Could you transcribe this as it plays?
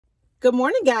Good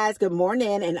morning, guys. Good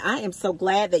morning. And I am so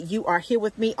glad that you are here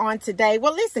with me on today.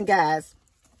 Well, listen, guys,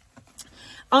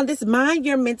 on this Mind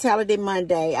Your Mentality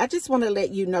Monday, I just want to let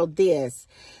you know this,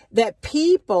 that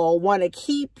people want to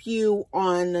keep you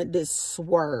on this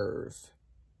swerve.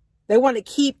 They want to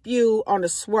keep you on a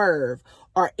swerve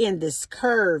or in this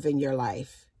curve in your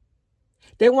life.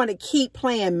 They want to keep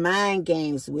playing mind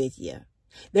games with you.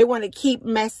 They want to keep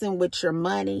messing with your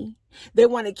money. They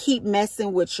want to keep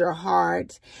messing with your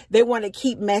heart. They want to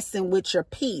keep messing with your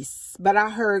peace. But I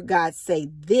heard God say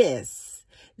this,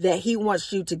 that he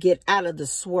wants you to get out of the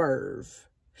swerve.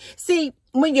 See,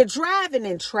 when you're driving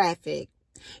in traffic,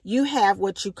 you have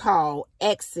what you call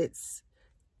exits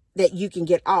that you can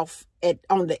get off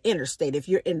on the interstate if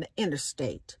you're in the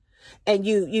interstate. And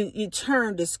you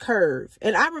turn this curve.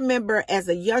 And I remember as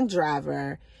a young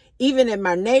driver, even in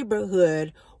my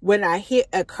neighborhood, when I hit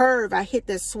a curve, I hit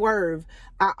this swerve,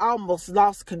 I almost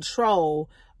lost control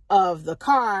of the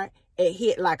car. It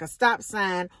hit like a stop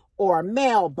sign or a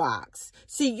mailbox.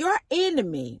 See, your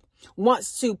enemy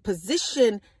wants to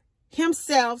position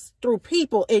himself through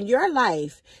people in your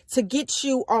life to get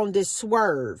you on this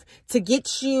swerve, to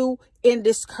get you in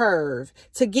this curve,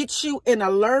 to get you in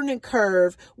a learning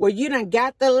curve where you done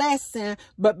got the lesson,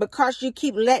 but because you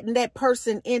keep letting that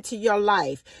person into your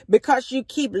life, because you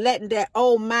keep letting that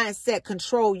old mindset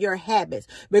control your habits,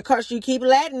 because you keep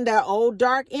letting the old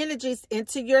dark energies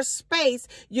into your space,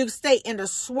 you stay in a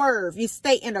swerve, you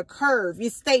stay in a curve, you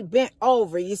stay bent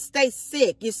over, you stay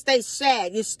sick, you stay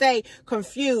sad, you stay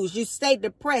confused, you stay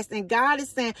depressed. And God is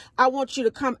saying, I want you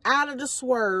to come out of the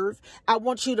swerve. I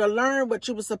want you to learn what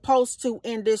you were supposed to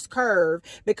in this curve,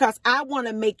 because I want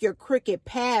to make your crooked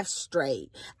path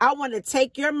straight. I want to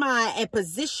take your mind and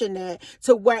position it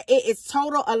to where it is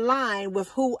total aligned with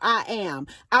who I am.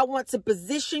 I want to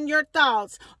position your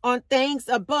thoughts on things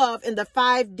above in the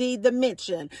 5D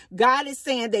dimension. God is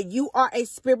saying that you are a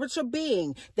spiritual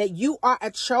being, that you are a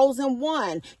chosen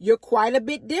one. You're quite a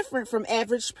bit different from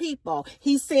average people.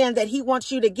 He's saying that he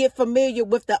wants you to get familiar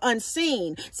with the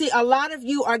unseen. See, a lot of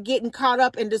you are getting caught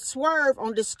up in the swerve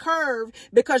on this curve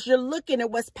because you're looking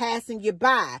at what's passing you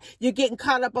by. You're getting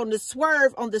caught up on the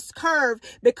swerve on this curve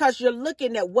because you're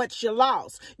looking at what you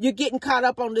lost. You're getting caught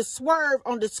up on the swerve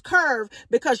on this curve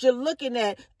because you're looking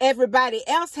at everybody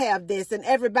else have this and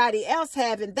everybody else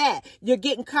having that. You're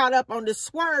getting caught up on the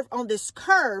swerve on this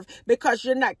curve because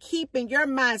you're not keeping your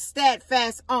mind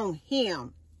steadfast on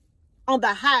him, on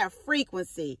the higher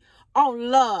frequency,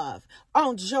 on love,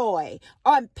 on joy,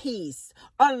 on peace,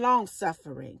 on long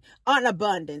suffering, on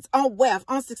abundance, on wealth,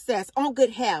 on success, on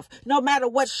good health. No matter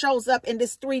what shows up in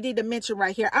this 3D dimension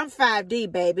right here, I'm 5D,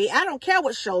 baby. I don't care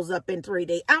what shows up in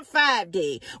 3D. I'm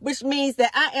 5D, which means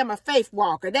that I am a faith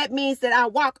walker. That means that I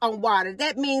walk on water.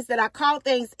 That means that I call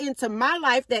things into my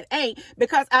life that ain't,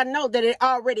 because I know that it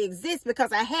already exists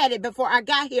because I had it before I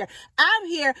got here. I'm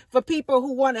here for people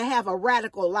who want to have a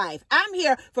radical life. I'm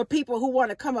here for people who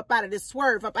want to come up out of this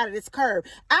swerve, up out of this curve.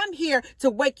 I'm here to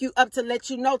wake you up, to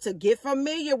let you know, to get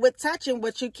familiar with touching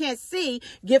what you can't see.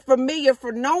 Get familiar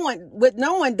with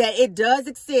knowing that it does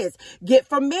exist. Get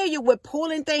familiar with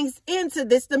pulling things into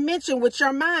this dimension with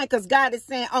your mind, because God is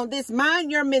saying on this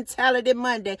Mind Your Mentality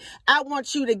Monday, I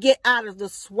want you to get out of the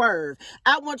swerve.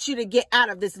 I want you to get out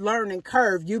of this learning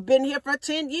curve. You've been here for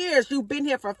 10 years. You've been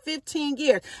here for 15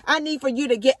 years. I need for you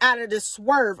to get out of the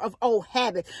swerve of old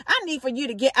habits. I need for you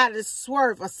to get out of the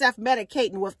swerve of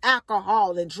self-medicating with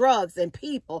alcohol and drugs and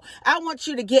people. I want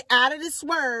you to get out of the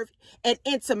swerve and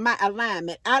into my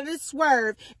alignment, out of the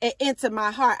swerve and into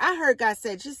my heart. I heard God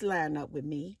say, just line up with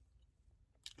me.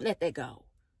 Let that go.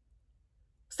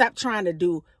 Stop trying to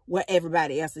do what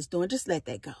everybody else is doing. Just let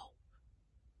that go.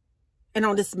 And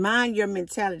on this Mind Your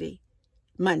Mentality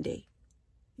Monday,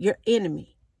 your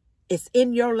enemy is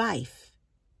in your life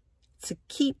to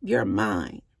keep your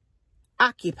mind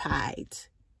occupied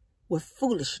with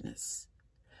foolishness,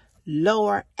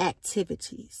 lower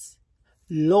activities,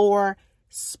 lower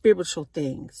spiritual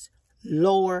things,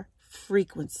 lower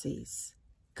frequencies.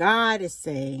 God is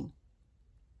saying,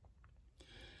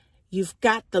 you've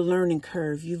got the learning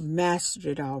curve. You've mastered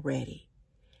it already.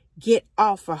 Get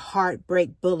off of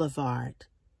Heartbreak Boulevard.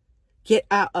 Get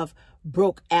out of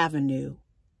Broke Avenue.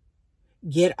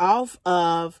 Get off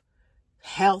of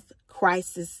Health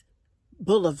Crisis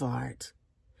Boulevard.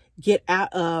 Get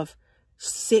out of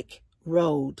Sick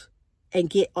Road and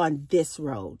get on this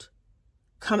road.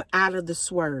 Come out of the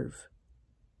swerve.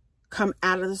 Come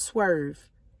out of the swerve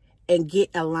and get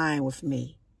aligned with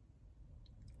me.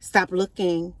 Stop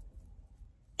looking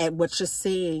at what you're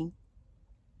seeing.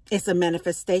 It's a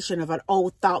manifestation of an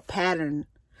old thought pattern.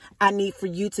 I need for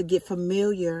you to get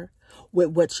familiar with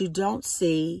what you don't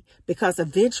see, because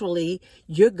eventually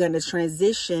you're going to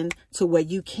transition to where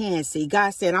you can see.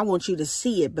 God said, I want you to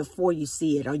see it before you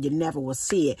see it, or you never will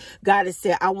see it. God has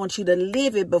said, I want you to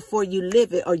live it before you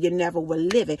live it, or you never will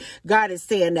live it. God is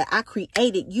saying that I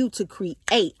created you to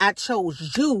create. I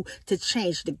chose you to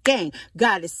change the game.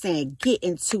 God is saying, get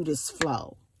into this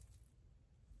flow.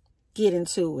 Get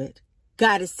into it.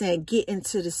 God is saying, get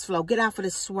into this flow. Get off of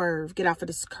this swerve. Get off of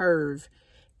this curve.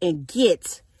 And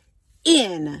get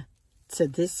in to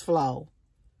this flow.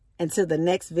 Until the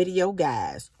next video,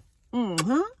 guys.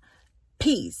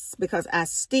 Peace. Because I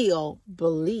still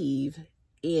believe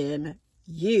in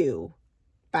you.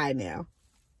 Bye now.